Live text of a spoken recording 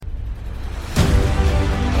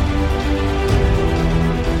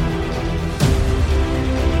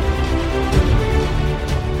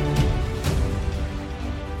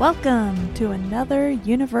Welcome to another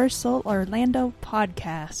Universal Orlando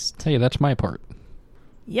podcast. Hey, that's my part.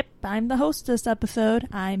 Yep, I'm the host this episode.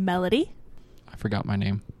 I'm Melody. I forgot my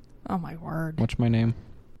name. Oh my word. What's my name?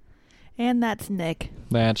 And that's Nick.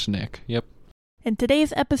 That's Nick. Yep. In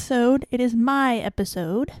today's episode, it is my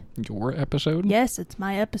episode. Your episode? Yes, it's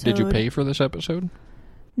my episode. Did you pay for this episode?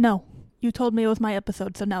 No. You told me it was my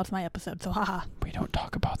episode, so now it's my episode, so haha. We don't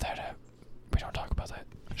talk about that.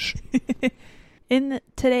 Shh. In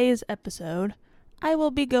today's episode, I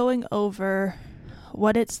will be going over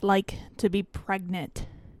what it's like to be pregnant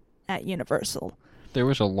at Universal. There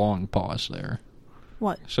was a long pause there.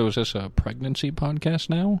 What? So is this a pregnancy podcast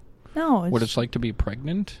now? No. What it's like to be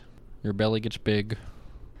pregnant? Your belly gets big.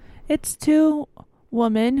 It's two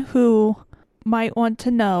women who might want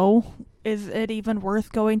to know, is it even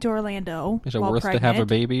worth going to Orlando? Is it while worth pregnant? to have a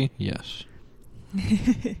baby? Yes.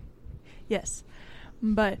 Yes.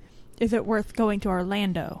 But is it worth going to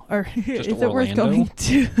Orlando? Or Just is it worth Orlando? going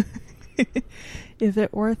to Is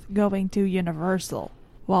it worth going to Universal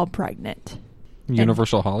while pregnant?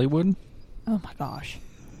 Universal Hollywood? Oh my gosh.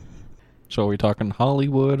 So are we talking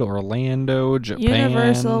Hollywood, Orlando, Japan?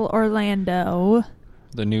 Universal Orlando.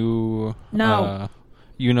 The new No.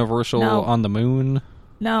 Universal No. on the moon?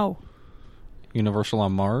 No. Universal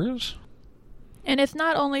on Mars? And it's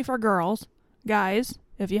not only for girls. Guys,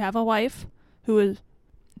 if you have a wife who's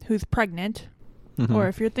pregnant, Mhm. or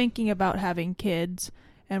if you're thinking about having kids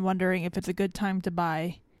and wondering if it's a good time to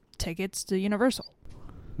buy tickets to Universal.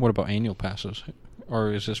 What about annual passes?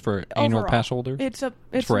 Or is this for annual Overall. pass holders? It's for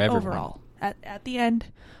an everyone. overall. At the end,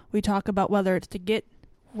 we talk about whether it's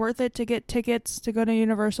worth it to get tickets to go to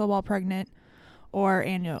Universal while pregnant or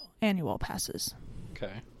annual passes.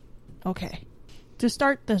 Okay. Okay. To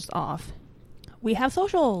start this off, we have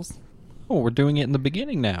socials. Oh, we're doing it in the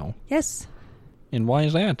beginning now. Yes, And why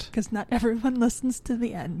is that? because not everyone listens to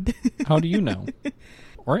the end. How do you know?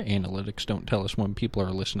 Our analytics don't tell us when people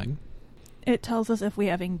are listening. It tells us if we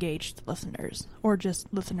have engaged listeners or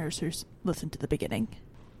just listeners who listen to the beginning.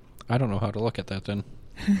 I don't know how to look at that then.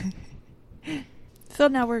 So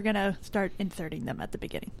now we're going to start inserting them at the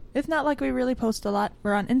beginning. It's not like we really post a lot.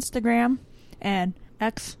 We're on Instagram and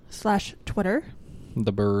X/Twitter.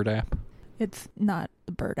 The Bird app. It's not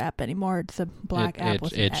the Bird app anymore. It's a black app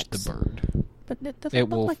with an It's X. the Bird. But it doesn't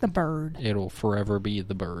look like the Bird. It'll forever be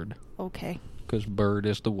the Bird. Okay. Because bird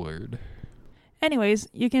is the word. Anyways,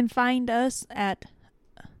 you can find us at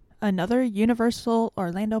another Universal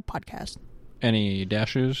Orlando podcast. Any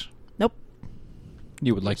dashes? Nope.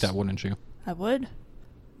 You would like that, wouldn't you? I would,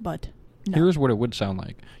 but no. Here's what it would sound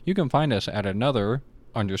like. You can find us at another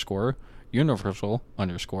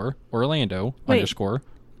 _Universal_Orlando Wait. _ Hold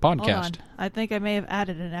podcast. on. I think I may have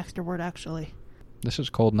added an extra word, actually. This is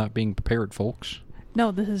called not being prepared, folks.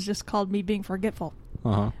 No, this is just called me being forgetful.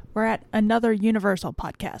 Uh-huh. We're at another Universal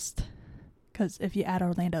podcast. Because if you add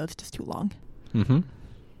Orlando, it's just too long. Mm-hmm.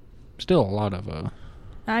 Still a lot of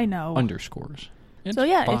I know. underscores. It's So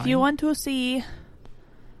yeah, if fine. you want to see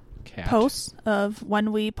Cat. posts of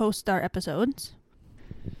when we post our episodes,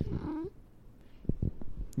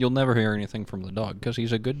 You'll never hear anything from the dog because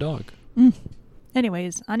he's a good dog.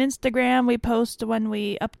 anyways, on Instagram we post when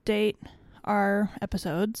we update our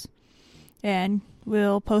episodes, and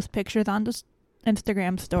we'll post pictures on the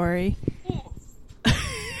Instagram story.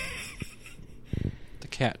 The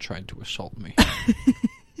cat tried to assault me,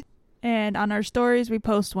 And on our stories we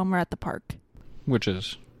post when we're at the park. which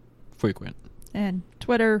is frequent. And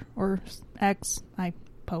Twitter or X, I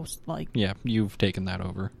post Yeah, you've taken that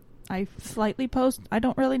over. I slightly post. I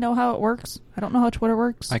don't really know how it works. I don't know how Twitter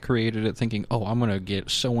works. I created it thinking, oh, I'm going to get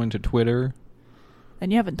so into Twitter.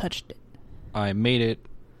 And you haven't touched it. I made it,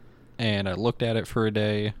 and I looked at it for a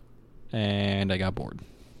day, and I got bored.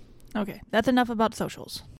 Okay, that's enough about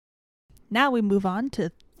socials. Now we move on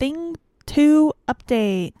to Thing 2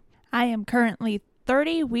 update. I am currently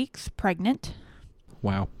 30 weeks pregnant,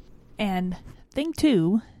 Wow. and Thing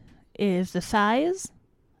 2 is the size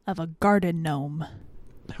of a garden gnome.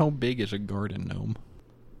 How big is a garden gnome?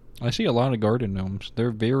 I see a lot of garden gnomes.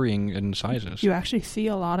 They're varying in sizes. You actually see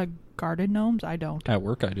a lot of garden gnomes? I don't. At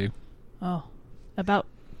work, I do. Oh, about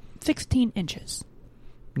 16 inches.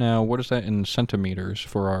 Now, what is that in centimeters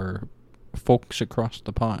for our folks across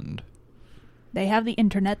the pond? They have the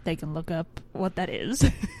internet. They can look up what that is.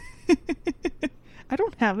 I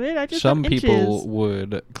don't have it. I just Some have inches. people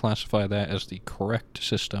would classify that as the correct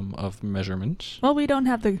system of measurements. Well, we don't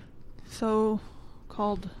have the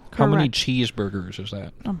so-called correct. How many cheeseburgers is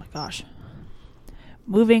that? Oh my gosh.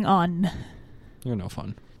 Moving on. You're no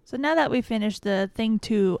fun. So now that we finished the Thing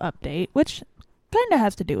 2 update, which kind of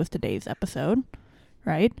has to do with today's episode,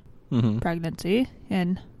 right? Mm-hmm. Pregnancy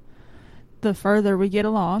and the further we get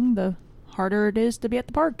along, the harder it is to be at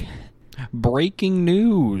the park. Breaking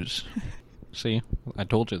news. See, I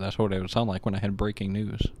told you that's what it would sound like when I had breaking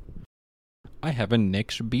news. I have a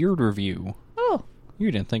NYX beard review. Oh.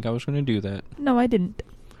 You didn't think I was going to do that. No, I didn't.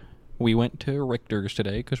 We went to Richter's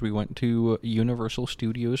today because we went to Universal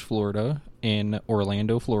Studios Florida in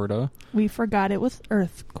Orlando, Florida. We forgot it was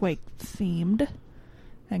earthquake themed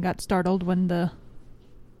and got startled when the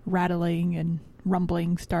rattling and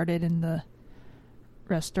rumbling started in the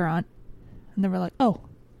restaurant. And then we're like, oh,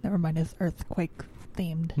 never mind, it's earthquake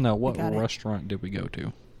themed. Now, what restaurant did we go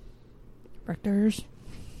to? Richter's.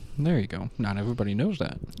 There you go. Not everybody knows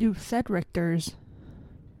that. You said Richter's.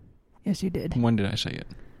 Yes, you did. When did I say it?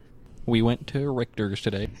 We went to Richter's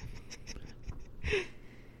today.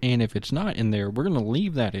 And if it's not in there, we're going to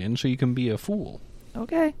leave that in so you can be a fool.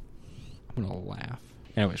 Okay. I'm going to laugh.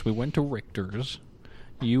 Anyways, we went to Richter's.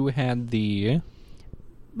 You had the...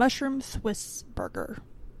 Mushroom Swiss burger.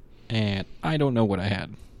 And I don't know what I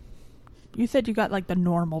had. You said you got like the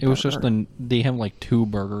normal burger. It was just they have like 2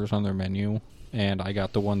 burgers on their menu. And I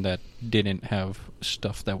got the one that didn't have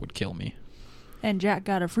stuff that would kill me. And Jack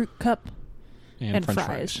got a fruit cup. And French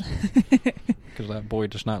fries. Because that boy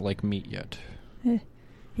does not like meat yet.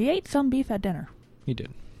 He ate some beef at dinner. He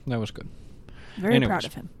did. That was good. Very proud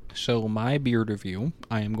of him. So my beard review,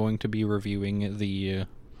 I am going to be reviewing the...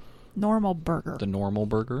 normal burger. The normal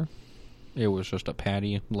burger. It was just a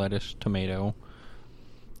patty, lettuce, tomato.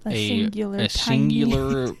 A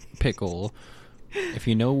singular pickle. If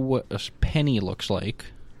you know what a penny looks like,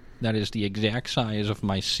 that is the exact size of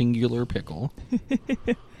my singular pickle.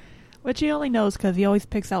 Which he only knows because he always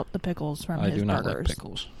picks out the pickles from his burgers. I do not like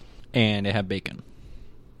pickles. And it had bacon.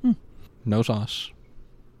 No sauce.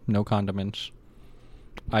 No condiments.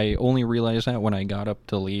 I only realized that when I got up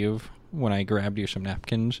to leave, when I grabbed you some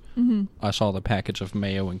napkins, I saw the package of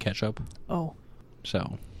mayo and ketchup. Oh.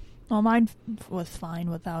 So. Well, mine was fine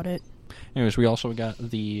without it. Anyways, we also got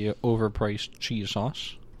the overpriced cheese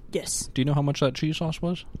sauce. Yes. Do you know how much that cheese sauce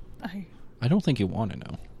was? I don't think you want to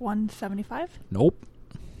know. $1.75? Nope.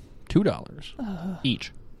 $2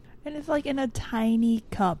 each. And it's like in a tiny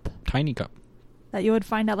cup. Tiny cup. That you would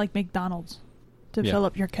find at like McDonald's to fill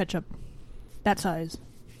up your ketchup. That size.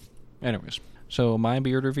 Anyways, so my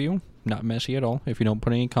beard review, not messy at all. If you don't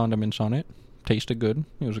put any condiments on it, tasted good.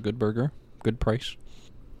 It was a good burger. Good price.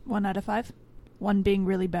 1 out of 5? 1 being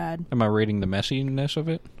really bad. Am I rating the messiness of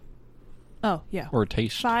it? Oh, yeah. Or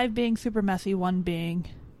taste? 5 being super messy, 1 being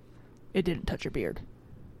it didn't touch your beard.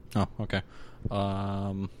 Oh, okay.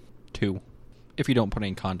 2. If you don't put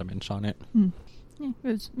any condiments on it. Yeah,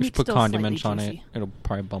 just put condiments on it. It'll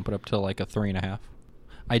probably bump it up to like a 3.5.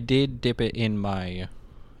 I did dip it in my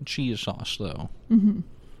cheese sauce, though.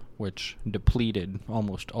 Which depleted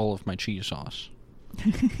almost all of my cheese sauce.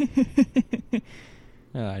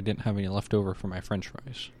 I didn't have any left over for my French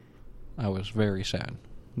fries. I was very sad.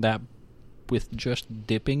 That, with just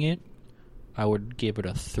dipping it, I would give it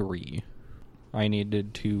a 3. I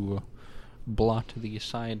needed to blot the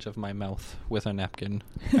sides of my mouth with a napkin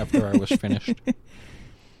after I was finished.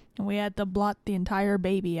 And we had to blot the entire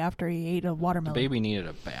baby after he ate a watermelon. The baby needed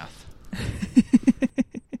a bath.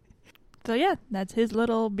 So yeah, that's his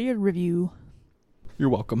little beard review. You're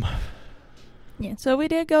welcome. Yeah, so we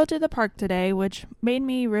did go to the park today, which made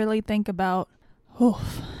me really think about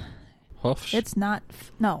Hoofs? It's not...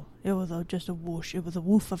 No, it was just a whoosh. It was a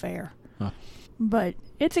woof of air. Huh. But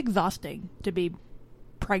it's exhausting to be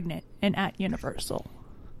pregnant and at Universal.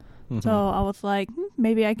 So I was like,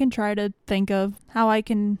 maybe I can try to think of how I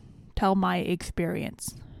can tell my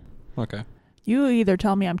experience. Okay. You either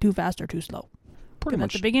tell me I'm too fast or too slow. Pretty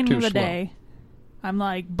much at the beginning of the slow. day, I'm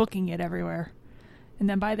like booking it everywhere. And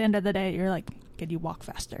then by the end of the day, you're like, can you walk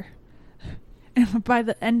faster? And by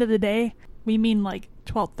the end of the day, we mean like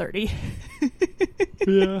 12:30.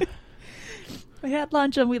 Yeah. We had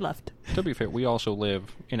lunch and we left. To be fair, we also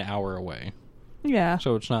live an hour away. Yeah.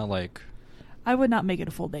 So it's not like... I would not make it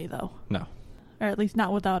a full day, though. No. Or at least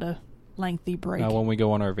not without a lengthy break. Now, when we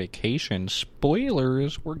go on our vacation,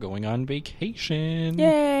 spoilers, we're going on vacation.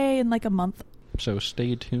 Yay! In like a month. So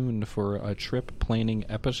stay tuned for a trip planning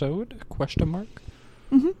episode, ?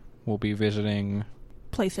 We'll be visiting...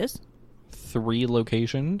 Places. 3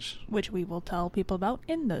 locations. Which we will tell people about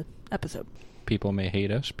in the episode. People may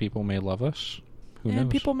hate us. People may love us. Who knows?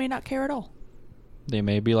 And people may not care at all. They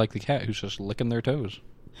may be like the cat who's just licking their toes.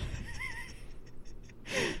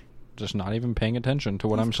 Just not even paying attention to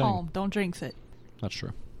what I'm saying. Calm. Don't jinx it. That's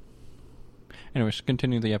true. Anyways,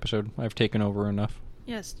 continue the episode. I've taken over enough.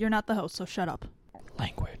 Yes, you're not the host, so shut up.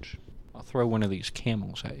 Language. I'll throw one of these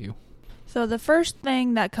camels at you. So the first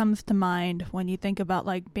thing that comes to mind when you think about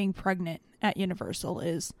like being pregnant at Universal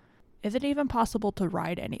is it even possible to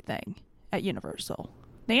ride anything at Universal?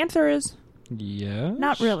 The answer is yes.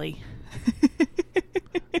 not really.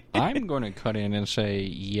 I'm going to cut in and say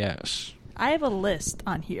yes. I have a list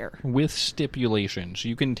on here. With stipulations.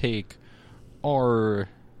 You can take our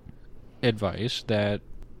advice that,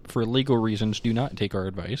 for legal reasons, do not take our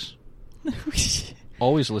advice.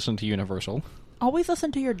 Always listen to Universal. Always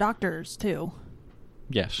listen to your doctors, too.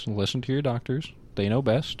 Yes, listen to your doctors. They know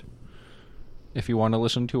best. If you want to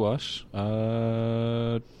listen to us,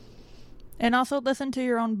 And also listen to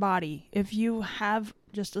your own body. If you have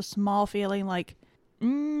just a small feeling like,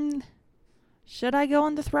 should I go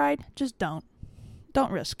on this ride? Just don't.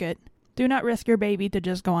 Don't risk it. Do not risk your baby to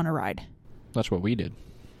just go on a ride. That's what we did.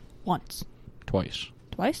 Once. Twice.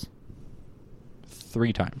 Twice?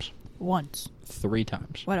 3 times. Once. 3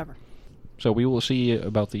 times. Whatever. So we will see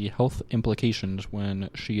about the health implications when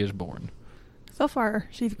she is born. So far,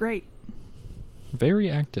 she's great. Very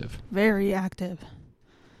active. Very active.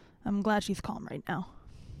 I'm glad she's calm right now.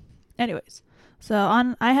 Anyways, so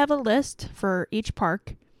I have a list for each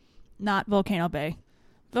park, not Volcano Bay.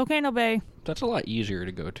 Volcano Bay. That's a lot easier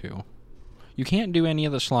to go to. You can't do any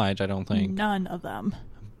of the slides, I don't think. None of them.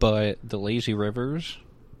 But the lazy rivers.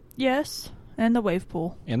 Yes, and the wave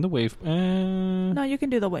pool. And the wave. No, you can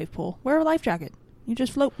do the wave pool. Wear a life jacket. You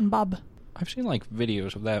just float and bob. I've seen like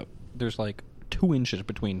videos of that. There's like 2 inches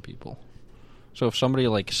between people. So if somebody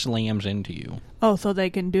like slams into you. Oh, so they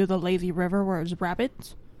can do the lazy river where it's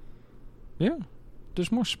rapids? Yeah.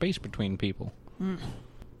 There's more space between people.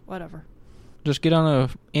 Whatever. Just get on a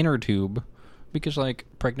inner tube. Because like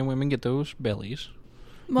pregnant women get those bellies.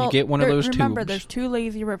 Well, you get one of those remember, tubes. there's 2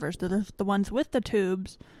 lazy rivers. There's the ones with the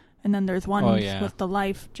tubes, and then there's ones with the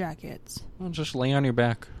life jackets. Well, just lay on your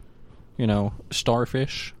back. You know,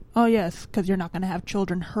 starfish. Oh, yes, because you're not going to have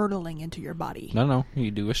children hurtling into your body. No.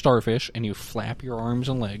 You do a starfish, and you flap your arms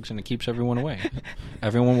and legs, and it keeps everyone away.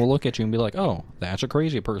 Everyone will look at you and be like, oh, that's a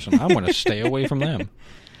crazy person. I'm going to stay away from them.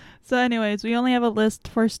 So anyways, we only have a list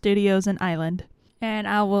for Studios and Island. And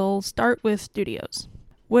I will start with Studios.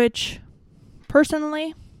 Which,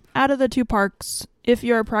 personally, out of the 2 parks, if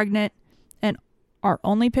you're pregnant and are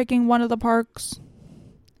only picking one of the parks,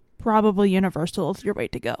 probably Universal is your way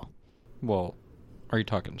to go. Well, are you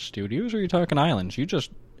talking Studios or are you talking Islands? You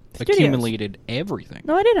just Studios. Accumulated everything.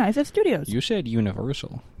 No, I didn't. I said Studios. You said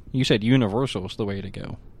Universal. You said Universal is the way to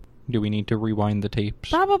go. Do we need to rewind the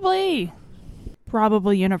tapes? Probably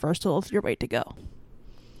Universal is your way to go.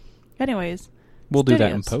 Anyways. We'll Studios. do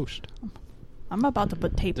that in post. I'm about to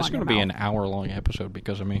put tape This on is your going to be mouth. an hour-long episode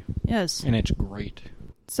because of me. Yes. And it's great.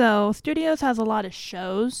 So, Studios has a lot of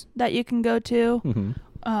shows that you can go to. Mm-hmm.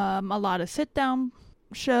 A lot of sit-down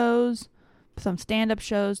shows, some stand-up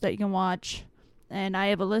shows that you can watch. And I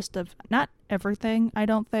have a list of, not everything, I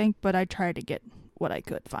don't think, but I tried to get what I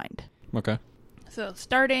could find. Okay. So,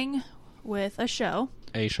 starting with a show.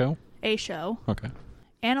 A show? A show. Okay.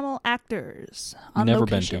 Animal Actors on Never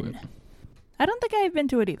location. been to it. I don't think I've been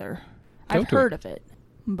to it either. I've heard of it,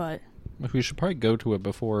 but... We should probably go to it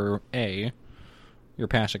before, A, your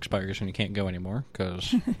pass expires and you can't go anymore,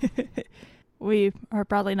 because... We are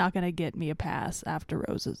probably not going to get me a pass after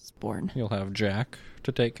Rose is born. You'll have Jack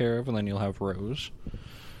to take care of, and then you'll have Rose.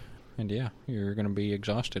 And yeah, you're going to be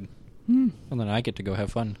exhausted. And then I get to go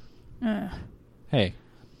have fun. Hey,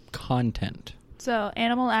 content. So,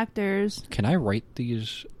 Animal Actors... Can I write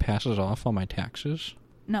these passes off on my taxes?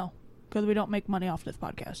 No, because we don't make money off this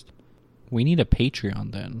podcast. We need a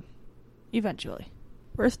Patreon then. Eventually.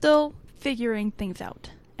 We're still figuring things out.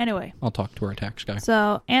 Anyway. I'll talk to our tax guy.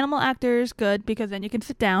 So, Animal Actors, good, because then you can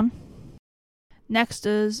sit down. Next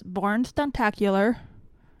is Born Stuntacular.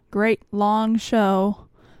 Great, long show.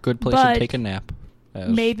 Good place to take a nap.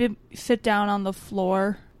 Maybe sit down on the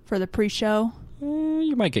floor for the pre-show.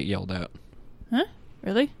 You might get yelled at. Huh?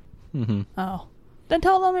 Really? Mm-hmm. Oh. Then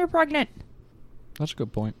tell them you're pregnant. That's a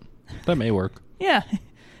good point. That may work. Yeah.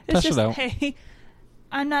 Test it out. Hey,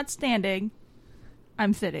 I'm not standing.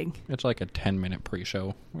 I'm sitting. It's like a 10-minute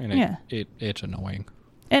pre-show, and it's annoying.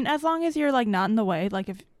 And as long as you're like not in the way, like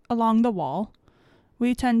if along the wall,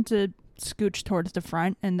 we tend to scooch towards the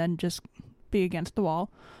front and then just be against the wall.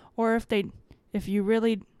 Or if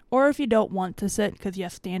you don't want to sit, because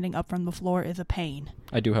yes, standing up from the floor is a pain.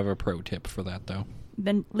 I do have a pro tip for that, though.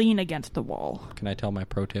 Then lean against the wall. Can I tell my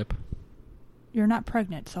pro tip? You're not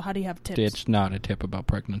pregnant, so how do you have tips? It's not a tip about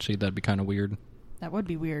pregnancy. That'd be kind of weird. That would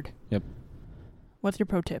be weird. Yep. What's your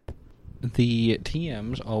pro tip? The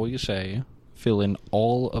TMs always say, fill in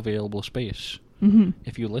all available space. Mm-hmm.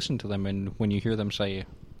 If you listen to them and when you hear them say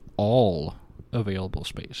all available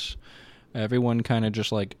space, Everyone kind of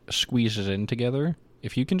just like squeezes in together.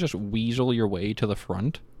 If you can just weasel your way to the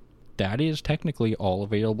front, that is technically all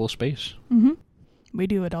available space. Mm-hmm. We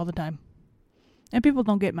do it all the time. And people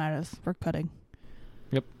don't get mad at us for cutting.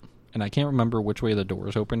 Yep. And I can't remember which way the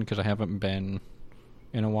doors open because I haven't been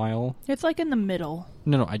in a while. It's like in the middle.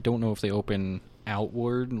 No, I don't know if they open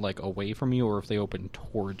outward, like away from you, or if they open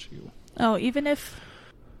towards you. Oh, even if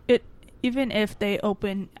they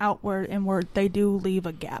open outward and inward, they do leave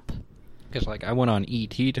a gap. Because, like, I went on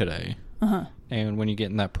ET today, and when you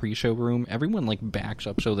get in that pre-show room, everyone, like, backs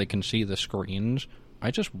up so they can see the screens.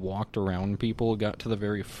 I just walked around people, got to the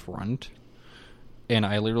very front, and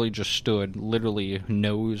I literally just stood, literally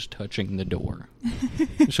nose touching the door,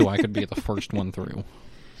 so I could be the first one through.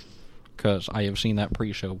 Because I have seen that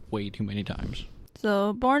pre-show way too many times.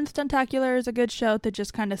 So, Born Stuntacular is a good show to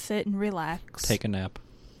just kind of sit and relax. Take a nap.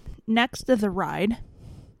 Next is a ride.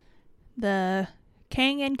 The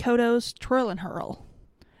Kang and Kodo's Twirl and Hurl,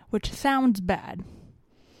 which sounds bad.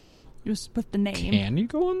 Just with the name. Can you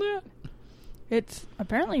go on that? It's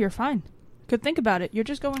apparently you're fine. Could think about it. You're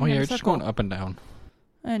just going in a you're circle. just going up and down.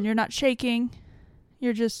 And you're not shaking.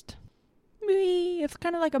 You're just... It's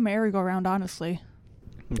kind of like a merry-go-round, honestly.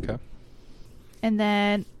 Okay. And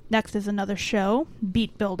then next is another show,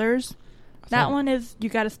 Beat Builders. That one is, you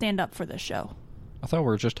got to stand up for this show. I thought we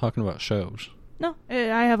were just talking about shows. No,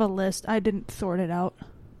 I have a list. I didn't sort it out.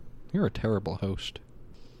 You're a terrible host.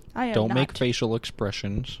 I am Don't not. make facial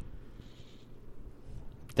expressions.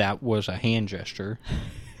 That was a hand gesture.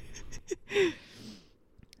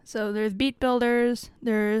 So there's Beat Builders,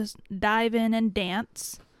 there's Dive In and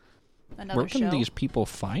Dance. Another Where can show. these people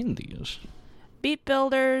find these? Beat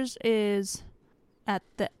Builders is at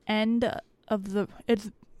the end of the...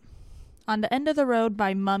 It's on the end of the road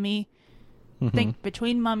by Mummy. Think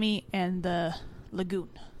between Mummy and the Lagoon.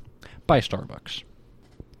 By Starbucks.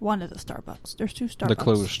 One of the Starbucks. There's two Starbucks. The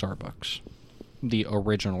closed Starbucks. The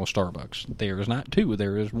original Starbucks. There is not two.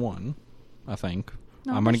 There is one, I think.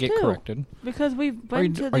 No, I'm going to there's get two. corrected. Because we've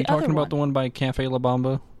been to the Are you other one. talking about the one by Cafe La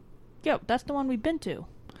Bamba? Yep, that's the one we've been to.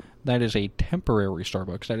 That is a temporary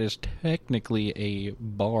Starbucks. That is technically a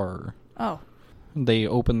bar. Oh. They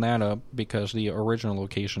opened that up because the original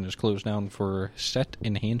location is closed down for set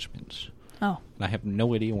enhancements. Oh. And I have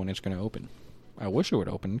no idea when it's going to open. I wish it would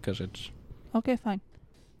open because it's... Okay, fine.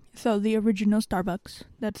 So the original Starbucks,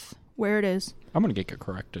 that's where it is. I'm going to get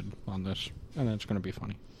corrected on this, and it's going to be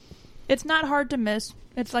funny. It's not hard to miss.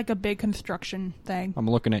 It's like a big construction thing. I'm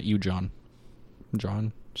looking at you, John.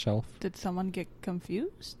 John, self. Did someone get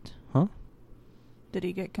confused? Huh? Did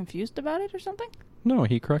he get confused about it or something? No,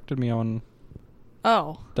 he corrected me on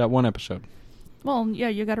Oh. that one episode. Well, yeah,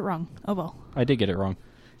 you got it wrong. Oh, well. I did get it wrong.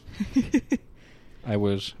 I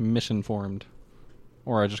was misinformed.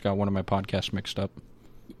 Or I just got one of my podcasts mixed up.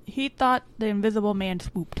 He thought the Invisible Man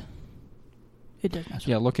swooped. It does not swoop.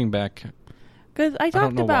 Yeah, looking back... Because I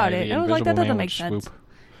talked about it. I was like, that doesn't make swoop. sense.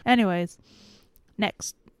 Anyways,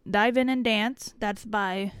 next. Dive In and Dance. That's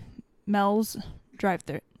by Mel's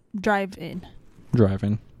Drive-In. Drive-In.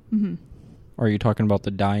 Mm-hmm. Are you talking about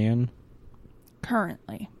the die-in?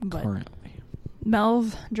 Currently. But Currently.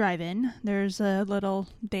 Mel's Drive-In. There's a little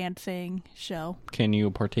dancing show. Can you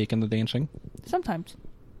partake in the dancing? Sometimes.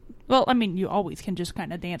 Well, I mean, you always can just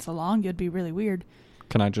kind of dance along. It'd be really weird.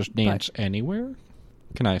 Can I just dance anywhere?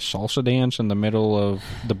 Can I salsa dance in the middle of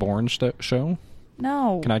the Bourne show?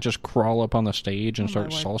 No. Can I just crawl up on the stage and start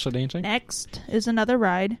my word. salsa dancing? Next is another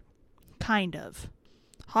ride. Kind of.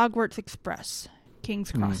 Hogwarts Express.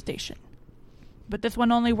 King's Cross Station. But this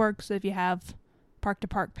one only works if you have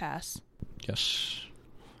park-to-park pass. Yes.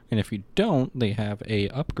 And if you don't, they have a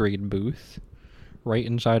upgrade booth right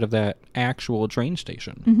inside of that actual train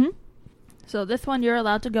station. Mm-hmm. So this one you're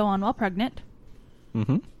allowed to go on while pregnant.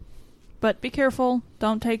 Mm-hmm. But be careful.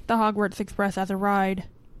 Don't take the Hogwarts Express as a ride.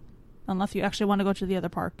 Unless you actually want to go to the other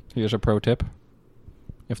park. Here's a pro tip.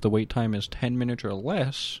 If the wait time is 10 minutes or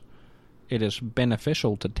less, it is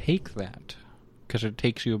beneficial to take that. Because it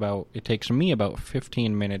takes me about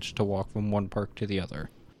 15 minutes to walk from one park to the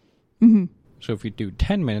other. Mm-hmm. So if you do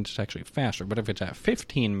 10 minutes, it's actually faster. But if it's at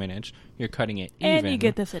 15 minutes, you're cutting it even. And you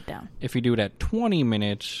get to sit down. If you do it at 20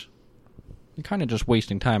 minutes, you're kind of just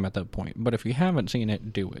wasting time at that point. But if you haven't seen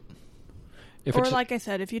it, do it. Or like I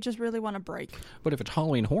said, if you just really want to break. But if it's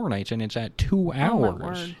Halloween Horror Nights and it's at 2 hours, Oh, my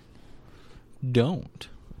word. Don't.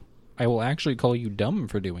 I will actually call you dumb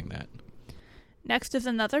for doing that. Next is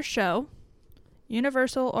another show.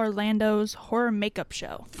 Universal Orlando's Horror Makeup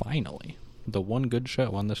Show. Finally. The one good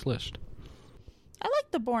show on this list. I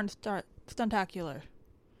like the Bourne Stuntacular.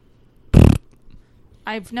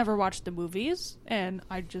 I've never watched the movies, and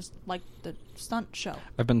I just like the stunt show.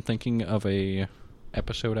 I've been thinking of a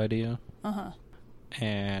episode idea, Uh-huh.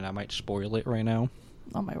 and I might spoil it right now.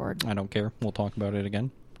 Oh, my word. I don't care. We'll talk about it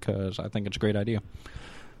again, because I think it's a great idea.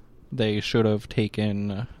 They should have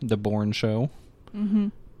taken the Bourne show Mm-hmm.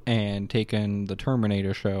 and taken the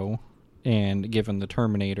Terminator show and given the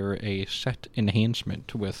Terminator a set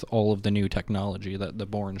enhancement with all of the new technology that the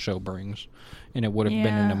Bourne show brings. And it would have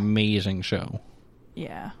been an Yeah. amazing show.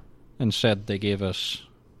 Yeah. Instead, they gave us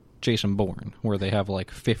Jason Bourne, where they have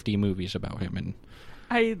like 50 movies about him. And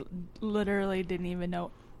I literally didn't even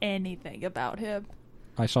know anything about him.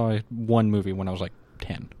 I saw one movie when I was like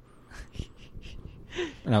 10.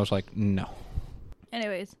 And I was like, no.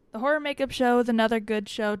 Anyways, the Horror Makeup Show is another good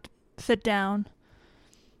show. Sit down.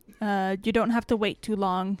 You don't have to wait too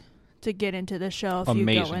long to get into the show if you go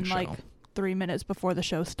Amazing in show. like 3 minutes before the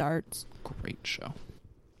show starts. Great show.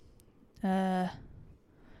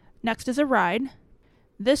 Next is a ride.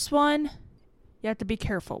 This one you have to be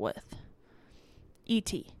careful with.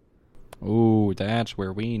 E.T. Ooh, that's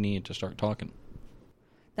where we need to start talking.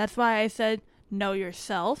 That's why I said know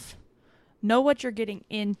yourself. Know what you're getting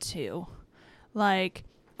into. Like,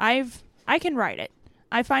 I can ride it.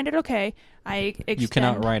 I find it okay. You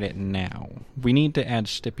cannot write it now. We need to add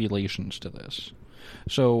stipulations to this.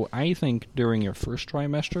 So I think during your first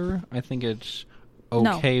trimester, I think it's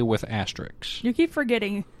okay with asterisks. You keep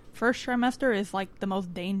forgetting first trimester is like the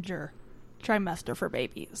most danger trimester for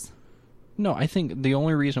babies. No, I think the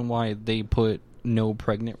only reason why they put no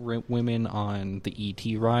pregnant women on the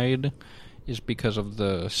ET ride is because of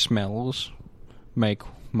the smells might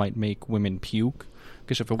make women puke.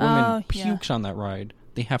 Because if a woman pukes on that ride,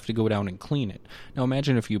 they have to go down and clean it. Now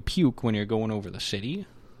imagine if you puke when you're going over the city.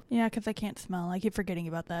 Yeah, because I can't smell. I keep forgetting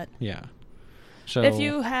about that. Yeah. So if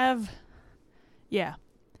you have... Yeah.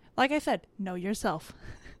 Like I said, know yourself.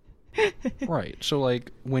 Right. So,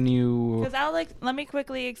 like, when you... Because let me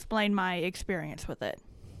quickly explain my experience with it.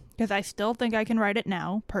 Because I still think I can ride it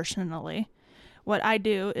now, personally. What I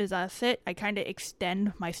do is I kind of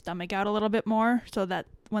extend my stomach out a little bit more so that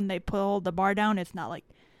when they pull the bar down, it's not like...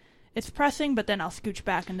 It's pressing, but then I'll scooch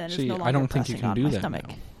back and then it's no longer I don't think you pressing can on do my that stomach.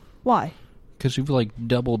 now. Why? Because you've, like,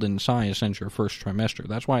 doubled in size since your first trimester.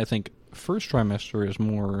 That's why I think first trimester is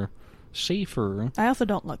more safer. I also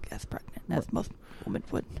don't look as pregnant as most women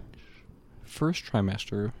would. First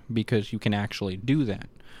trimester, because you can actually do that.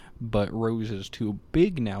 But Rose is too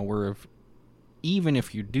big now, where even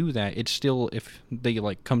if you do that, it's still, if they,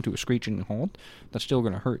 like, come to a screeching halt, that's still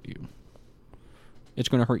going to hurt you. It's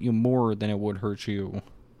going to hurt you more than it would hurt you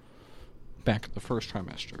back at the first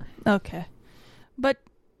trimester. Okay. But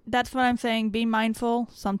that's what I'm saying. Be mindful.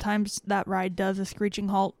 Sometimes that ride does a screeching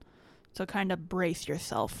halt. So kind of brace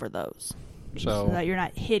yourself for those. So that you're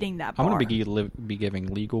not hitting that bar. I'm going to be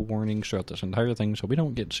giving legal warnings throughout this entire thing so we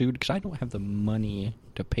don't get sued, because I don't have the money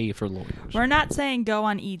to pay for lawyers. We're not saying go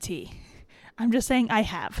on ET. I'm just saying I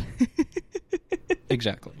have.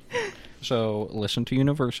 Exactly. So listen to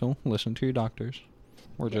Universal. Listen to your doctors.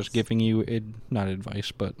 We're just giving you, not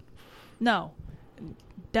advice, but... No.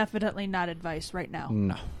 Definitely not advice right now.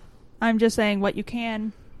 No. I'm just saying what you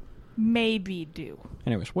can maybe do.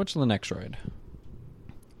 Anyways, what's the next ride?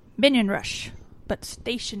 Minion Rush, but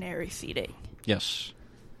stationary seating. Yes.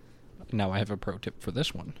 Now I have a pro tip for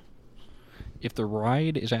this one. If the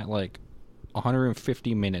ride is at like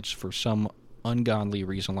 150 minutes for some ungodly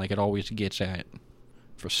reason, like it always gets at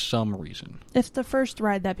for some reason. It's the first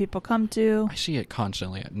ride that people come to. I see it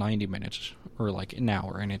constantly at 90 minutes or like an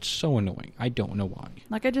hour, and it's so annoying. I don't know why.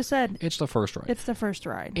 Like I just said, it's the first ride. It's the first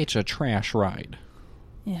ride. It's a trash ride.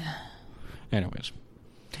 Yeah. Anyways,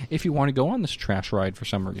 if you want to go on this trash ride for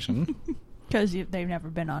some reason... Because they've never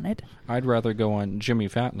been on it. I'd rather go on not Jimmy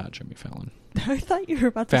Fallon. I thought you were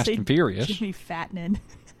about to say Fast and Furious. Jimmy Fattening.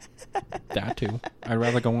 That too. I'd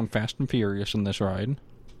rather go on Fast and Furious in this ride.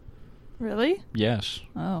 Really? Yes.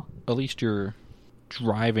 Oh. At least you're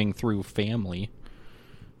driving through family.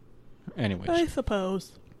 Anyways. I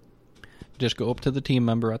suppose. Just go up to the team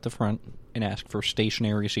member at the front and ask for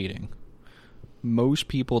stationary seating. Most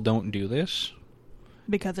people don't do this.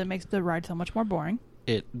 Because it makes the ride so much more boring.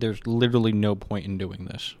 There's literally no point in doing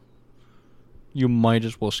this. You might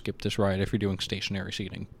as well skip this ride if you're doing stationary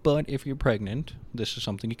seating. But if you're pregnant, this is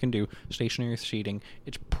something you can do. Stationary seating,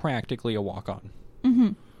 it's practically a walk-on. Mm-hmm.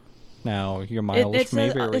 Now, your miles may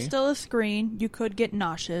vary. It's still a screen. You could get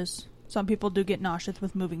nauseous. Some people do get nauseous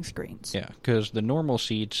with moving screens. Yeah, because the normal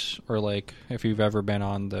seats are like, if you've ever been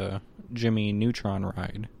on the Jimmy Neutron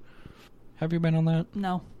ride. Have you been on that?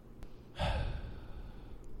 No.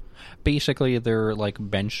 Basically, they're like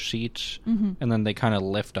bench seats, Mm-hmm. and then they kind of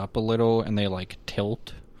lift up a little, and they like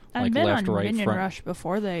tilt, I've like been left, on right, Minion front. Rush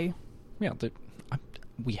before they... Yeah,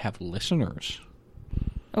 we have listeners.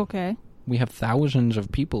 Okay. We have thousands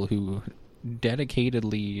of people who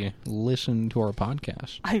dedicatedly listen to our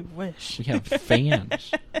podcast. I wish. We have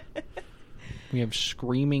fans. We have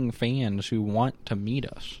screaming fans who want to meet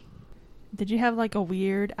us. Did you have like a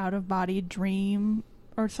weird out-of-body dream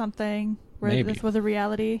or something where Maybe. this was a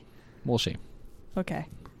reality? We'll see. Okay.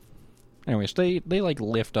 Anyways, they like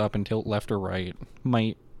lift up and tilt left or right.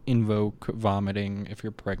 Might invoke vomiting if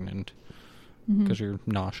you're pregnant Mhm. because you're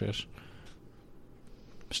nauseous.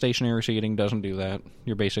 Stationary seating doesn't do that.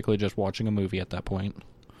 You're basically just watching a movie at that point.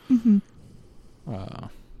 Mhm.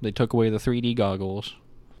 They took away the 3D goggles,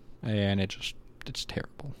 and it's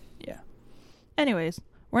terrible. Yeah. Anyways,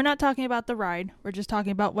 we're not talking about the ride. We're just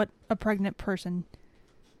talking about what a pregnant person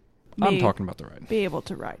I'm may talking about the ride. be able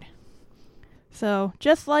to ride. So,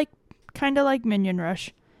 just like, kind of like Minion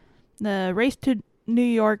Rush, the Race to New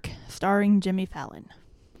York starring Jimmy Fallon.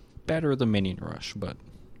 Better than Minion Rush, but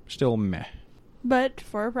still meh. But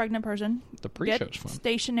for a pregnant person, The pre-show's get fun.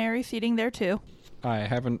 stationary seating there too. I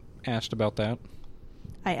haven't asked about that.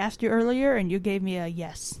 I asked you earlier and you gave me a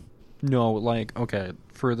yes. No, like, okay,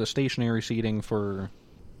 for the stationary seating for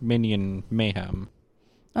Minion Mayhem,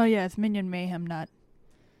 Oh yeah, it's Minion Mayhem, not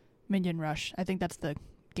Minion Rush. I think that's the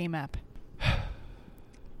game app.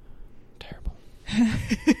 terrible.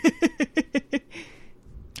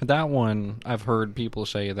 That one, I've heard people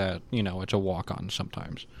say that, it's a walk-on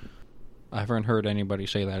sometimes. I haven't heard anybody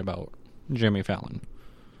say that about Jimmy Fallon.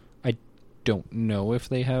 I don't know if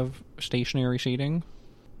they have stationary seating.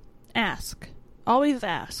 Ask. Always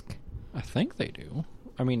ask. I think they do.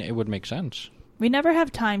 I mean, it would make sense. We never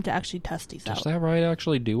have time to actually test these Does out. that ride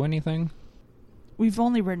actually do anything? We've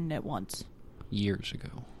only ridden it once, Years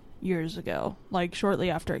ago. years ago, like shortly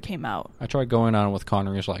after it came out. I tried going on with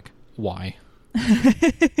Connor. He's like, why?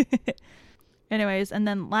 Anyways, and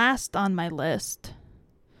then last on my list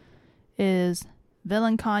is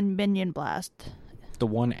VillainCon Minion Blast. The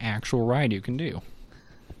one actual ride you can do.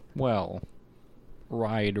 Well,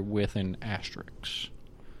 ride with an asterisk.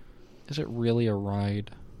 Is it really a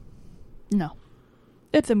ride? No.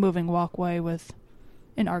 It's a moving walkway with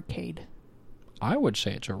an arcade. I would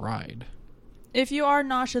say it's a ride. If you are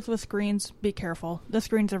nauseous with screens, be careful. The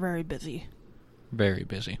screens are very busy. Very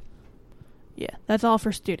busy. Yeah, that's all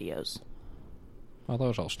for studios. Oh, that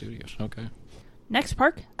was all studios. Okay. Next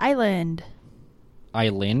park, Island.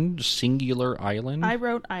 Island? Singular island? I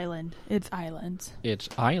wrote Island. It's Islands. It's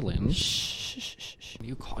island. Shh.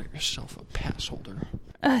 You call yourself a pass holder.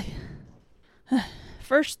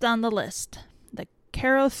 First on the list, the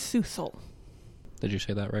Carousel. Did you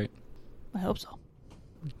say that right? I hope so.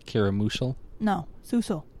 Caramusel? No,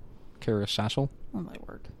 Susel. Carasassel? Oh my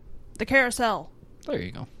word. The carousel. There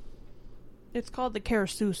you go. It's called the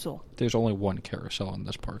Carousel. There's only one carousel in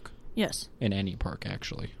this park. Yes. In any park,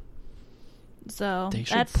 actually. So They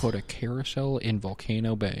should that's put a carousel in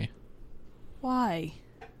Volcano Bay. why.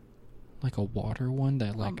 Like a water one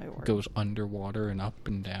that my word. goes underwater and up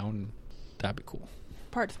and down. That'd be cool.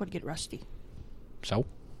 Parts would get rusty. So?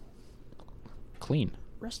 Clean.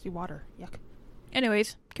 Rusty water. Yuck.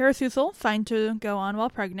 Anyways, Carousel, fine to go on while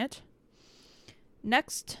pregnant.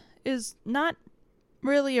 Next is not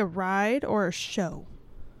really a ride or a show.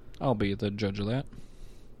 I'll be the judge of that.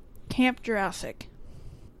 Camp Jurassic.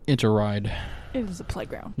 It's a ride. It is a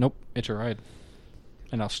playground. Nope, it's a ride.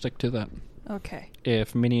 And I'll stick to that. Okay.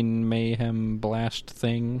 If Minion Mayhem Blast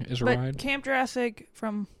thing is a But ride, Camp Jurassic,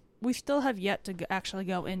 we still have yet to actually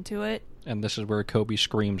go into it and this is where Kobe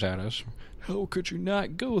screams at us, how could you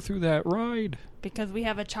not go through that ride? because we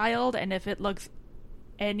have a child, and if it looks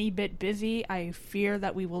any bit busy, I fear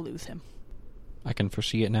that we will lose him. I can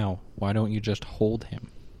foresee it now. Why don't you just hold him?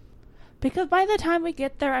 Because by the time we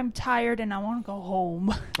get there, I'm tired and I want to go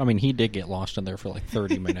home. I mean, he did get lost in there for like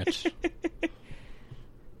 30 minutes.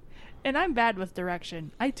 And I'm bad with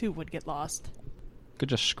direction. I too would get lost. Could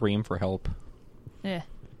just scream for help. Yeah.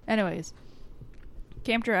 Anyways,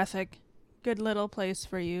 Camp Jurassic, good little place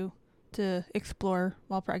for you to explore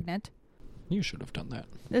while pregnant. You should have done that.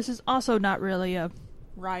 This is also not really a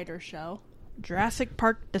ride or show. Jurassic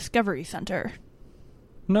Park Discovery Center.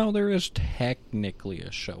 No, there is technically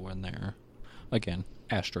a show in there. Again,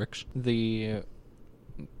 asterisks.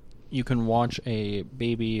 You can watch a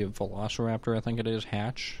baby velociraptor, I think it is,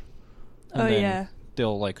 hatch. And then yeah.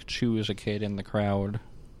 they'll like choose a kid in the crowd,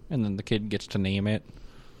 and then the kid gets to name it.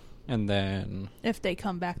 And then, If they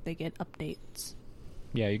come back, they get updates.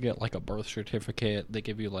 yeah, you get like a birth certificate. They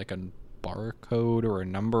give you like a barcode or a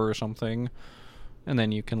number or something. And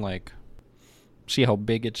then you can, like, see how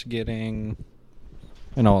big it's getting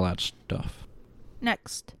and all that stuff.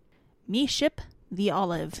 Next, Me Ship the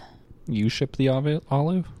Olive. You ship the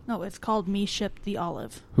olive? No, it's called Me Ship the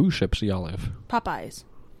Olive. Who ships the olive? Popeyes.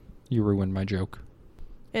 You ruined my joke.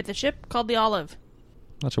 It's a ship called the Olive.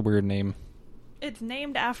 That's a weird name. It's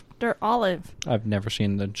named after Olive. I've never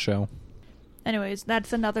seen the show. Anyways,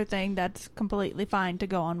 that's another thing that's completely fine to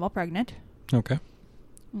go on while pregnant. Okay.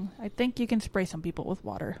 I think you can spray some people with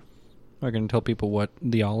water. Are you going to tell people what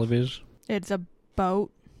the olive is? It's a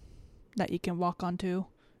boat that you can walk onto.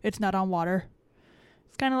 It's not on water.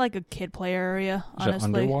 It's kind of like a kid play area, honestly. Is it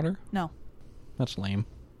underwater? No. That's lame.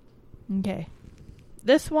 Okay.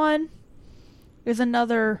 This one is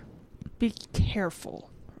another be careful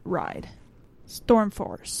ride. Storm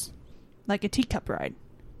Force. Like a teacup ride.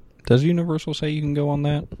 Does Universal say you can go on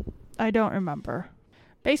that? I don't remember.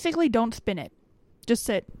 Basically, don't spin it. Just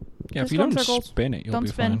sit. Yeah, Just if you go in don't circles. spin it, you'll Don't be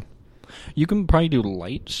spin. fine. You can probably do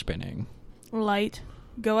light spinning. Light.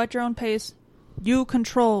 Go at your own pace. You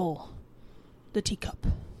control the teacup.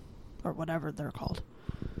 Or whatever they're called.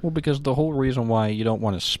 Well, because the whole reason why you don't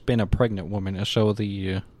want to spin a pregnant woman is so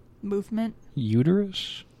the Movement.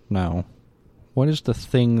 uterus? No. What is the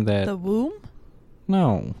thing that... The womb?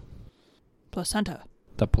 No. Placenta.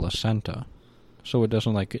 The placenta. So it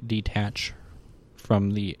doesn't, like, detach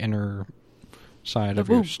from the inner side The of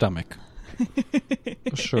your womb. stomach.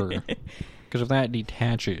 Sure. Because if that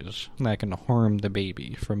detaches, that can harm the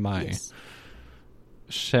baby, from my Yes.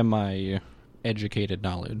 semi-educated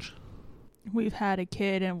knowledge. We've had a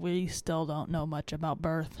kid and we still don't know much about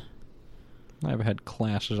birth. I've had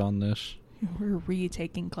classes on this. We're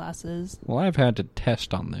retaking classes. Well, I've had to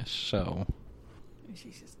test on this, so...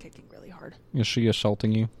 She's just kicking really hard. Is she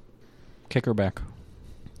assaulting you? Kick her back.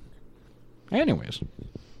 Anyways.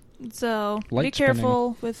 So, Light be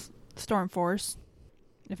careful with Storm Force.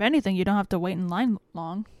 If anything, you don't have to wait in line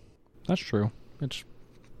long. That's true. It's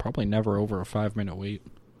probably never over a 5-minute wait.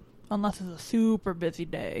 Unless it's a super busy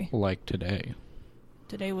day. Like today.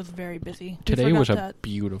 Today was very busy. We Today forgot was a that.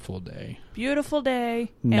 beautiful day. Beautiful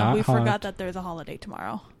day. Not and we hot. forgot that there's a holiday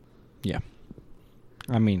tomorrow. Yeah.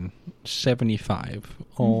 I mean, 75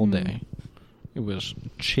 all Mhm. day. It was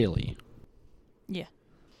chilly. Yeah.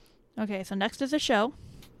 Okay, so next is a show.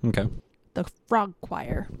 Okay. The Frog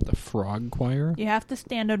Choir. The Frog Choir? You have to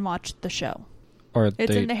stand and watch the show. Are It's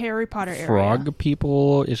they in the Harry Potter frog area.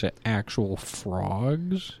 people? Is it actual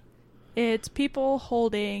frogs? It's people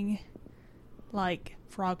holding, like,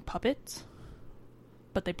 frog puppets.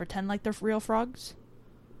 But they pretend like they're real frogs.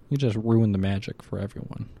 You just ruined the magic for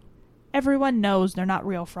everyone. Everyone knows they're not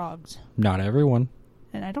real frogs. Not everyone.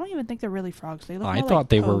 And I don't even think they're really frogs. They look I more thought like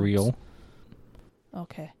they were toads. real.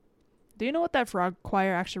 Okay. Do you know what that Frog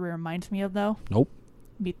Choir actually reminds me of, though? Nope.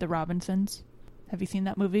 Meet the Robinsons. Have you seen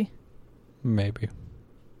that movie? Maybe.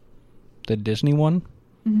 The Disney one?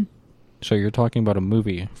 Mm-hmm. So you're talking about a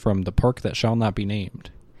movie from the park that shall not be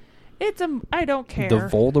named. I don't care. The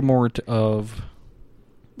Voldemort of...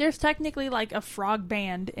 There's technically like a frog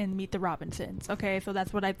band in Meet the Robinsons. Okay, so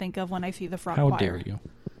that's what I think of when I see the Frog How Choir. dare you?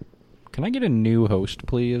 Can I get a new host,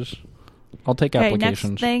 please? I'll take Okay,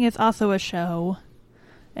 applications. next thing is also a show.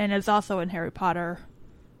 And it's also in Harry Potter.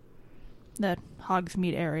 The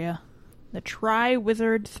Hogsmeade area. The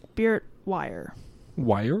Tri-Wizard Spirit Wire.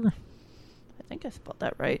 Wire? I think I spelled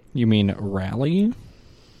that right. You mean rally?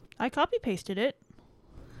 I copy-pasted it.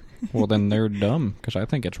 Well, then they're dumb, because I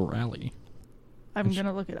think it's rally. I'm going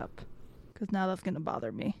to look it up. Because now that's going to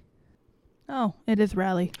bother me. Oh, it is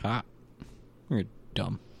Rally. Ah. You're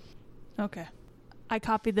dumb. Okay. I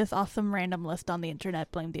copied this off some random list on the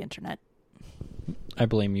internet. Blame the internet. I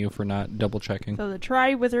blame you for not double-checking. So the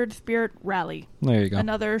Tri-Wizard Spirit Rally. There you go.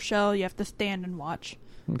 Another show you have to stand and watch.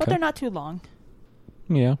 But Okay. they're not too long.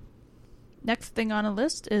 Yeah. Next thing on a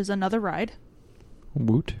list is another ride.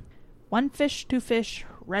 Woot. One fish, two fish,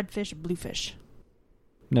 red fish, blue fish.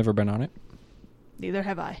 Never been on it. Neither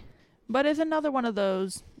have I. But it's another one of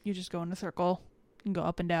those, you just go in a circle and go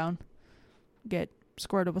up and down. Get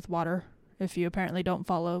squirted with water if you apparently don't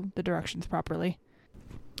follow the directions properly.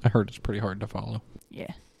 I heard it's pretty hard to follow.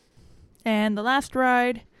 Yeah. And the last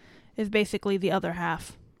ride is basically the other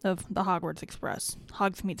half of the Hogwarts Express,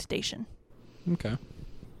 Hogsmeade Station. Okay.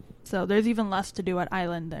 So there's even less to do at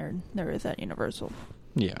Island than there is at Universal.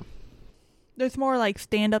 Yeah. There's more like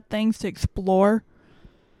stand-up things to explore,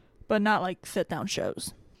 but not like sit-down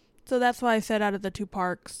shows. So that's why I said out of the two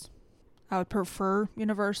parks, I would prefer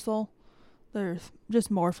Universal. There's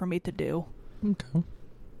just more for me to do. Okay.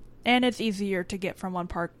 And it's easier to get from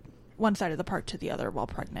one side of the park to the other while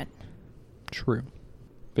pregnant. True.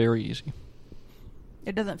 Very easy.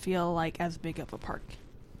 It doesn't feel like as big of a park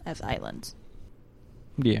as Islands.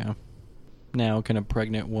 Yeah. Now, can a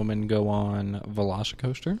pregnant woman go on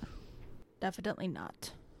Velocicoaster? Definitely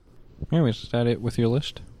not. Anyways, is that it with your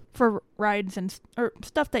list? For rides and or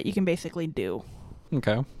stuff that you can basically do.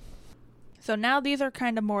 Okay. So now these are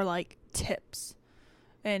kind of more like tips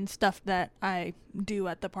and stuff that I do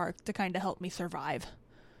at the park to kind of help me survive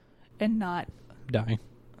and not Die.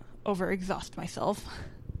 overexhaust myself.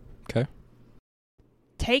 Okay.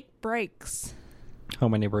 Take breaks. How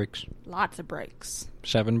many breaks? Lots of breaks.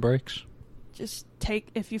 7 breaks? Just take,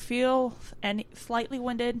 if you feel slightly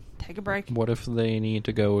winded, take a break. What if they need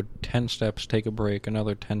to go 10 steps, take a break,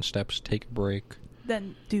 another 10 steps, take a break?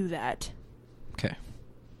 Then do that. Okay.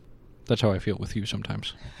 That's how I feel with you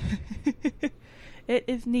sometimes. It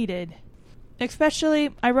is needed.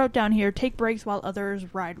 Especially, I wrote down here, take breaks while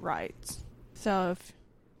others ride rides. So,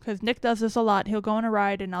 because Nick does this a lot, he'll go on a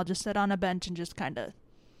ride and I'll just sit on a bench and just kind of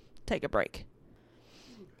take a break.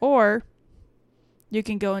 Or, you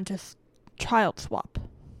can go into child swap.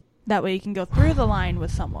 That way you can go through the line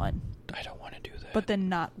with someone. I don't want to do that. But then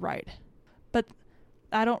not ride. But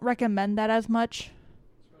I don't recommend that as much.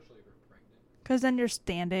 Especially if you're pregnant. Because then you're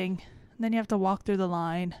standing. And then you have to walk through the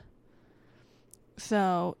line.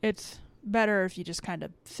 So it's better if you just kind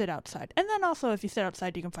of sit outside. And then also if you sit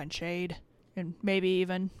outside you can find shade. And maybe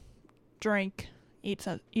even drink. Eat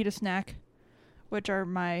a snack. Which are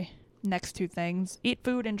my next 2 things. Eat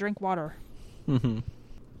food and drink water. Mm-hmm.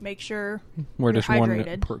 Make sure Where you're does one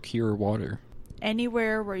hydrated. procure water?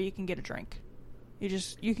 Anywhere where you can get a drink.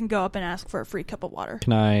 You can go up and ask for a free cup of water.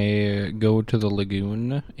 Can I go to the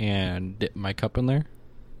lagoon and dip my cup in there?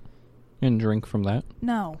 And drink from that?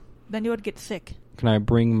 No. Then you would get sick. Can I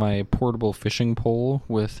bring my portable fishing pole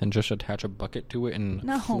and just attach a bucket to it and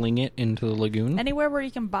No. fling it into the lagoon? Anywhere where you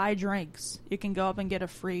can buy drinks, you can go up and get a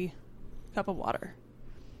free cup of water.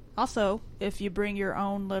 Also, if you bring your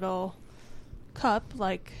own little cup,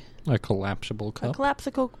 like A collapsible cup?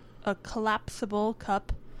 a collapsible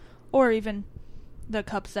cup, or even the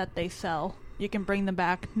cups that they sell, you can bring them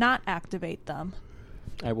back, not activate them.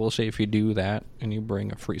 I will say if you do that and you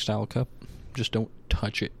bring a freestyle cup, just don't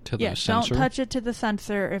touch it to the Yes, sensor. don't touch it to the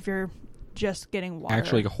sensor if you're just getting water.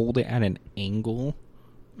 Actually, hold it at an angle,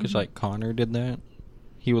 because like Connor did that.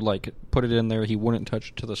 He would like put it in there, he wouldn't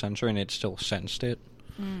touch it to the sensor, and it still sensed it.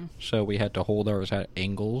 So we had to hold ours at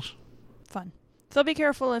angles. Fun. So be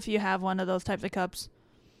careful if you have one of those types of cups.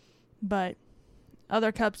 But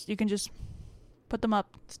other cups, you can just put them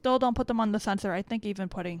up. Still don't put them on the sensor. I think just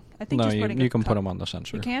putting you can a put cup. them on the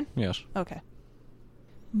sensor. You can? Yes. Okay.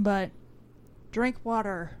 But drink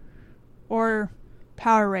water or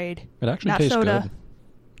Powerade. It actually Not tastes soda. good.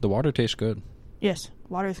 The water tastes good. Yes,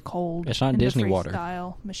 water is cold. It's not in Disney the water.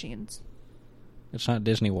 Freestyle machines. It's not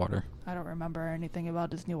Disney water. I don't remember anything about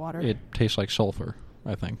Disney water. It tastes like sulfur,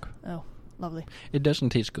 I think. Oh, lovely. It doesn't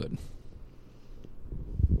taste good.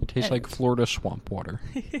 It tastes like Florida swamp water.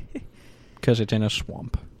 Because it's in a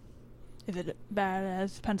swamp. Is it bad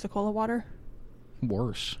as Pensacola water?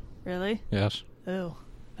 Worse. Really? Yes. Oh,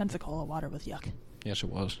 Pensacola water was yuck. Yes, it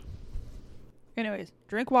was. Anyways,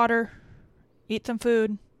 drink water, eat some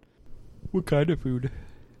food. What kind of food?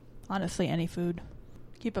 Honestly, any food.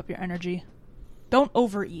 Keep up your energy. Don't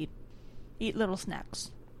overeat. Eat little snacks.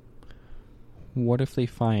 What if they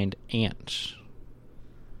find ants?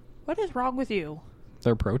 What is wrong with you?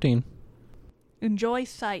 They're protein. Enjoy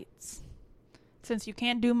sights. Since you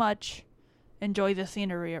can't do much, enjoy the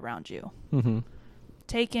scenery around you. Mm-hmm.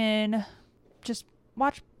 Take in, just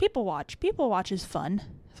watch. People watch is fun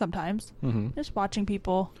sometimes. Mm-hmm. Just watching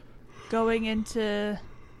people going into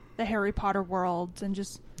the Harry Potter worlds and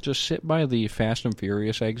just sit by the Fast and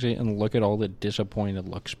Furious exit and look at all the disappointed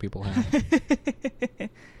looks people have.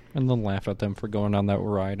 And then laugh at them for going on that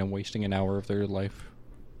ride and wasting an hour of their life.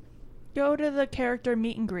 go to the character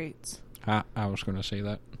meet and greets. I was going to say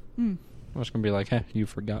that. I I was going to be like, hey, you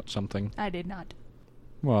forgot something. I did not.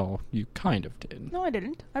 Well, you kind of did. No, I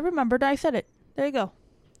didn't. I remembered. I said it. There you go.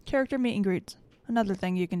 Character meet and greets. Another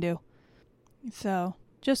thing you can do. So,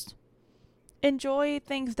 just enjoy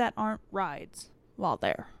things that aren't rides while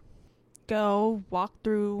there. Go walk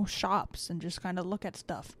through shops and just kind of look at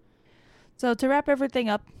stuff. So, to wrap everything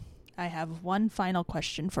up, I have one final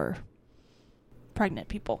question for pregnant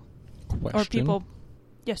people. Question? Or people.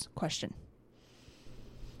 Yes, question.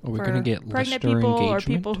 Are we For going to get pregnant listener people engagement? or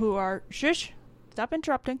people who are... Shush! Stop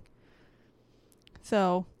interrupting.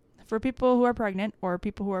 So, for people who are pregnant or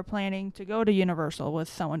people who are planning to go to Universal with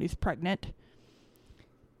someone who's pregnant,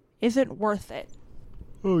 is it worth it?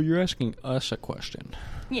 Oh, you're asking us a question.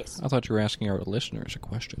 Yes. I thought you were asking our listeners a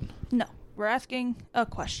question. No. We're asking a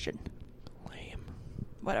question. Lame.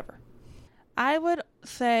 whatever. I would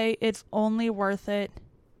say it's only worth it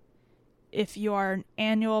if you are an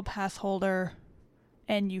annual pass holder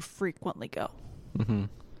and you frequently go. Mm-hmm.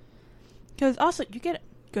 Because also, you get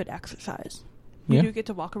good exercise. You Yeah. do get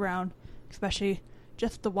to walk around, especially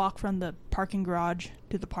just the walk from the parking garage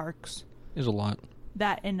to the parks. Is a lot.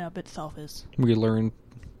 That in and of itself is We learned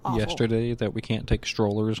awful. yesterday that we can't take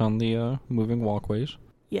strollers on the moving walkways,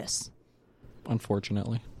 Yes.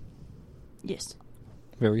 unfortunately. Yes.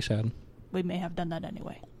 Very sad. We may have done that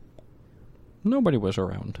anyway. Nobody was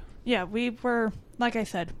around. Yeah, we were, like I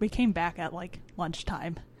said, we came back at like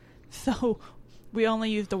lunchtime. So we only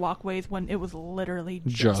used the walkways when it was literally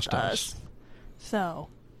just us. So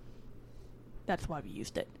that's why we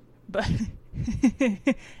used it. But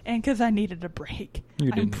and because I needed a break.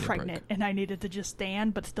 You did I'm need a break. pregnant and I needed to just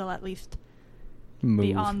stand, but still at least Move.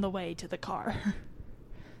 be on the way to the car.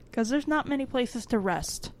 Because there's not many places to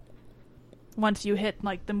rest. Once you hit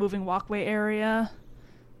like the moving walkway area,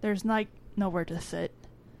 there's like nowhere to sit.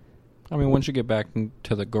 I mean, once you get back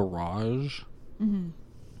to the garage, Mm-hmm.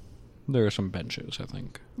 there are some benches, I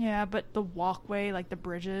think. Yeah, but the walkway, like the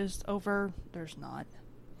bridges over, there's not.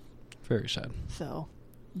 Very sad. So,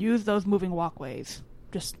 use those moving walkways.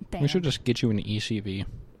 Just stand. We should just get you an ECV.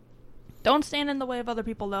 Don't stand in the way of other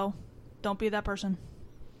people, though. Don't be that person.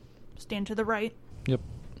 Stand to the right. Yep.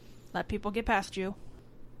 Let people get past you.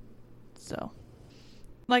 So,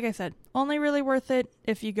 like I said, only really worth it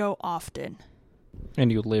if you go often.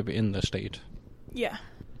 And you live in the state. Yeah.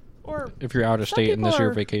 Or If you're out of Some state and this is people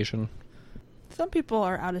your are- vacation, some people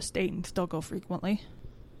are out of state and still go frequently.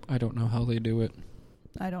 I don't know how they do it.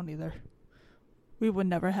 I don't either. We would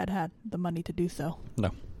never had the money to do so.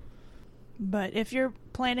 No. But if you're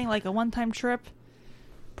planning like a one-time trip,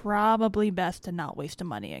 probably best to not waste the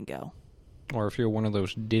money and go. Or if you're one of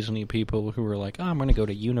those Disney people who are like, oh, I'm going to go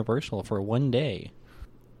to Universal for one day.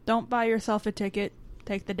 Don't buy yourself a ticket.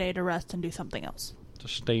 Take the day to rest and do something else. To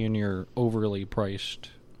stay in your overly priced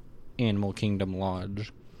Animal Kingdom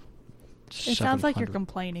lodge. It sounds like you're $700.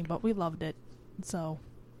 complaining, but we loved it. So,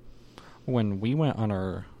 When we went on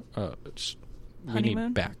our we need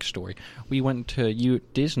Honeymoon? backstory. We went to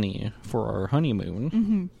Disney for our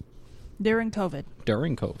honeymoon during COVID,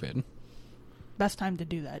 during COVID. best time to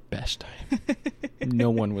do that. Best time. No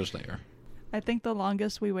one was there. I think the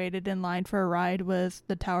longest we waited in line for a ride was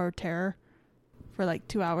the Tower of Terror for like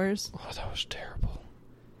 2 hours. Oh, that was terrible.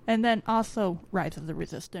 And then also Rise of the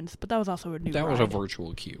Resistance, but that was also a new That ride. was a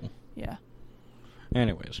virtual queue. Yeah.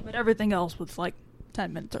 Anyways, But everything else was like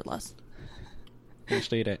 10 minutes or less. we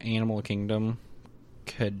stayed at Animal Kingdom,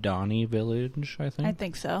 Kidani Village, I think. I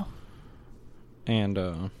think so. And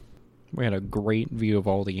we had a great view of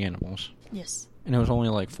all the animals. Yes. And it was only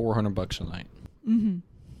like $400 a night. Mm-hmm.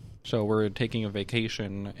 So we're taking a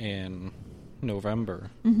vacation in November.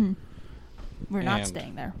 Mm-hmm. We're not And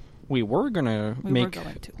staying there. We were going to We were make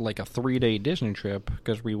going to. like a 3-day Disney trip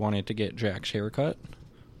because we wanted to get Jack's haircut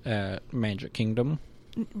at Magic Kingdom.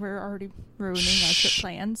 We're already ruining our trip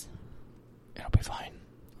plans. It'll be fine.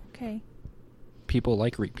 Okay. People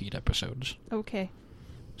like repeat episodes. Okay.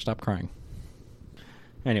 Stop crying.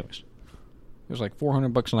 Anyways, it was like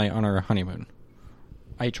 $400 a night on our honeymoon.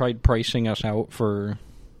 I tried pricing us out for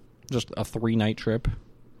just a 3-night trip.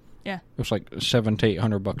 Yeah. It was like $700 to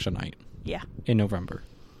 $800 a night Yeah. in November.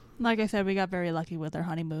 Like I said, we got very lucky with our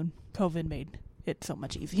honeymoon. COVID made it so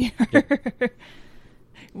much easier. Yep.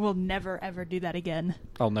 We'll never, ever do that again.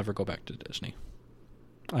 I'll never go back to Disney.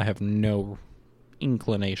 I have no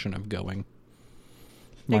inclination of going.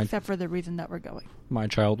 Except for the reason that we're going. My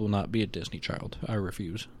child will not be a Disney child. I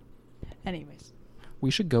refuse. Anyways.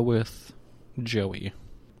 We should go with Joey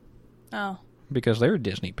Oh, because they're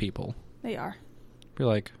Disney people. they are. Be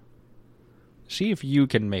like, see if you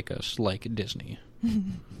can make us like Disney.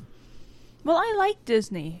 Well, I like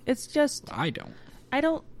Disney. It's just I don't. I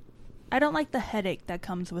don't like the headache that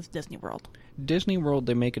comes with Disney World. Disney World,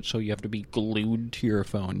 they make it so you have to be glued to your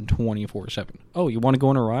phone 24/7. Oh, you want to go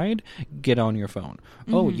on a ride? Get on your phone.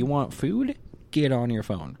 Oh, you want food? Get on your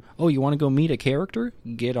phone. Oh, you want to go meet a character?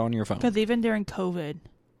 Get on your phone. Because even during COVID,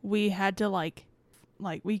 we had to like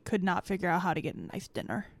we could not figure out how to get a nice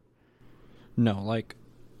dinner. No, like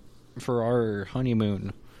for our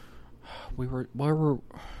honeymoon, where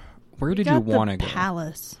did you want to go?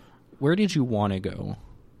 Palace. Where did you want to go?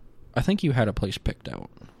 I think you had a place picked out.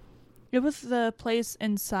 It was the place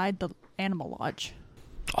inside the Animal Lodge.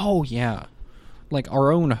 Oh yeah, like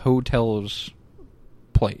our own hotel's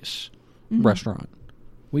place, restaurant.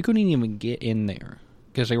 We couldn't even get in there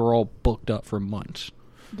because they were all booked up for months.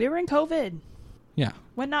 We were in COVID, Yeah,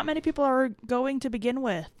 when not many people are going to begin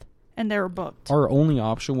with. And they were booked. Our only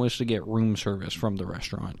option was to get room service from the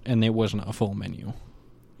restaurant, and it wasn't a full menu.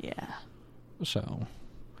 Yeah. So,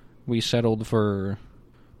 we settled for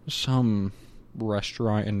some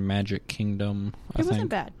restaurant in Magic Kingdom, I think. It wasn't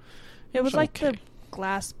bad. It was like okay. the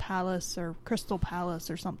Glass Palace or Crystal Palace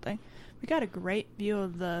or something. We got a great view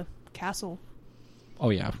of the castle.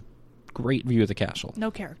 Oh, yeah. Great view of the castle. No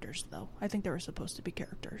characters, though. I think there were supposed to be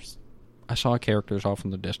characters. I saw characters off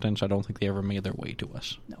in the distance. I don't think they ever made their way to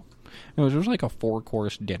us. No. It was like a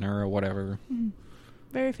 4-course dinner or whatever.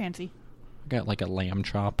 Very fancy. I got like a lamb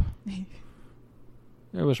chop. It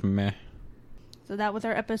was meh. So that was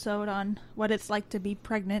our episode on what it's like to be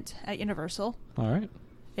pregnant at Universal. All right.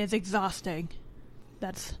 It's exhausting.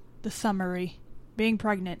 That's the summary. Being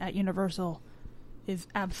pregnant at Universal is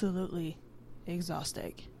absolutely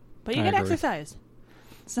exhausting. But you I can agree. exercise.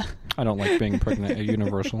 So I don't like being pregnant at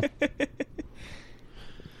Universal.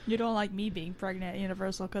 You don't like me being pregnant at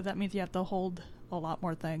Universal because that means you have to hold a lot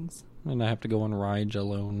more things. And I have to go on rides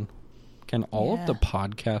alone. Can all of the Yeah.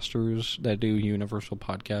 podcasters that do Universal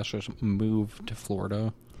podcasters move to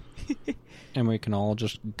Florida? And we can all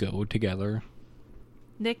just go together?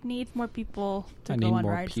 Nick needs more people to I go need on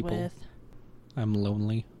more rides people. with. I'm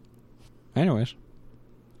lonely. Anyways,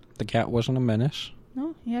 the cat wasn't a menace.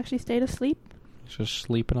 No, he actually stayed asleep. He's just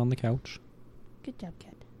sleeping on the couch. Good job,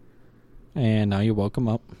 kid. And now you woke him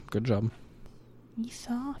up. Good job. He's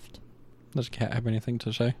soft. Does the cat have anything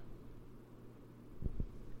to say?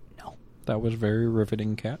 No. That was very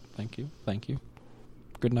riveting, cat. Thank you. Thank you.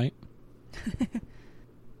 Good night.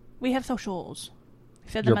 We have socials.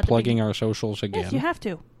 I said them You're at the plugging beginning. our socials again. Yes, you have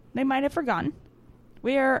to. They might have forgotten.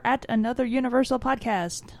 We are at Another Universal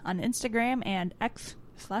Podcast on Instagram and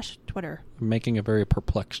X/Twitter. I'm making a very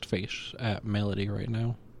perplexed face at Melody right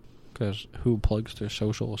now. Because who plugs their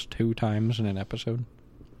socials 2 times in an episode?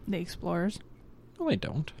 The Explorers. No, they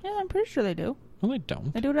don't. Yeah, I'm pretty sure they do. No, they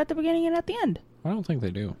don't. They do it at the beginning and at the end. I don't think they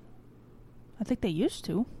do. I think they used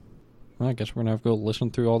to. Well, I guess we're going to have to go listen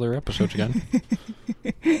through all their episodes again.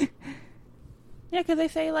 Yeah, because they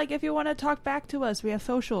say, like, if you want to talk back to us, we have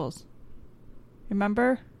socials.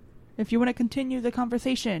 Remember? If you want to continue the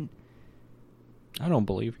conversation. I don't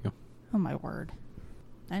believe you. Oh, my word.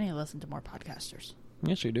 I need to listen to more podcasters.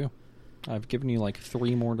 Yes, you do. I've given you like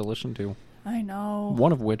 3 more to listen to. I know.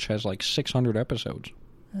 One of which has like 600 episodes.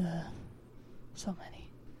 So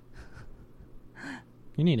many.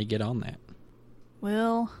 You need to get on that.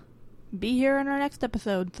 We'll be here in our next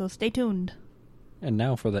episode, so stay tuned. And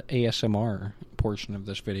now for the ASMR portion of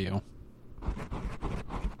this video.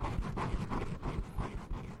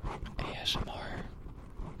 ASMR.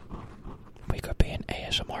 We could be an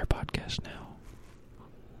ASMR podcast now.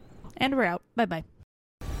 And we're out. Bye-bye.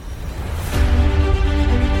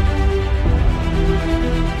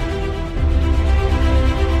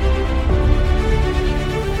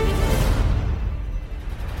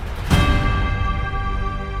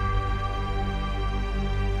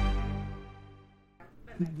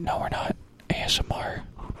 No, we're not. ASMR.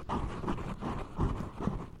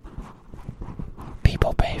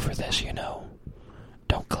 People pay for this, you know.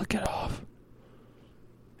 Don't click it off.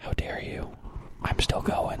 How dare you? I'm still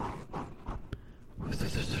going. Is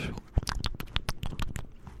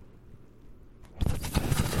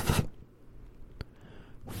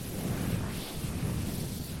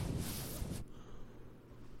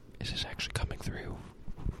this actually coming through?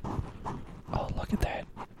 Oh, look at that.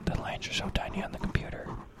 The lines are so tiny on the computer.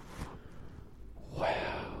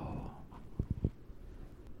 Wow.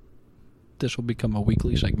 This will become a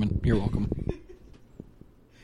weekly segment. You're welcome.